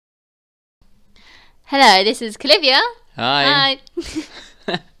Hello, this is Clivia. Hi.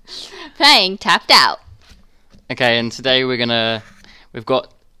 Hi. Playing Tapped Out. Okay, and today we've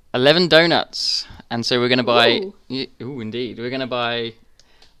got 11 donuts, and so we're gonna buy. Ooh, indeed, we're gonna buy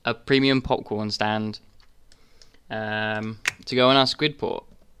a premium popcorn stand to go on our Squidport.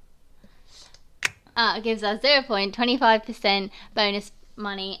 It gives us 0.25% bonus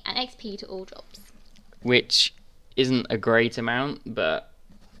money and XP to all jobs. Which isn't a great amount, but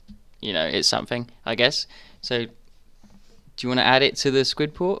you know, it's something, I guess. So, do you want to add it to the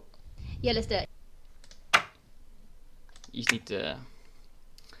Squidport? Yeah, let's do it. You just need to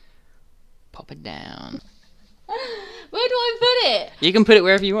pop it down. Where do I put it? You can put it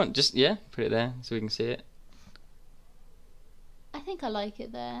wherever you want. Just, yeah, put it there so we can see it. I think I like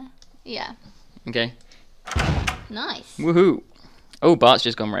it there. Yeah. Okay. Nice. Woohoo! Oh, Bart's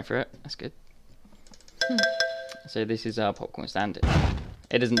just gone right for it. That's good. So this is our popcorn stand.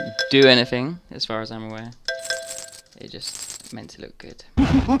 It doesn't do anything, as far as I'm aware. It just meant to look good.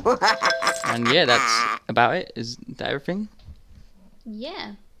 And yeah, that's about it. Is that everything?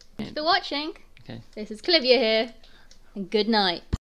 Yeah. Thanks for watching. Okay. This is Clivia here. And good night.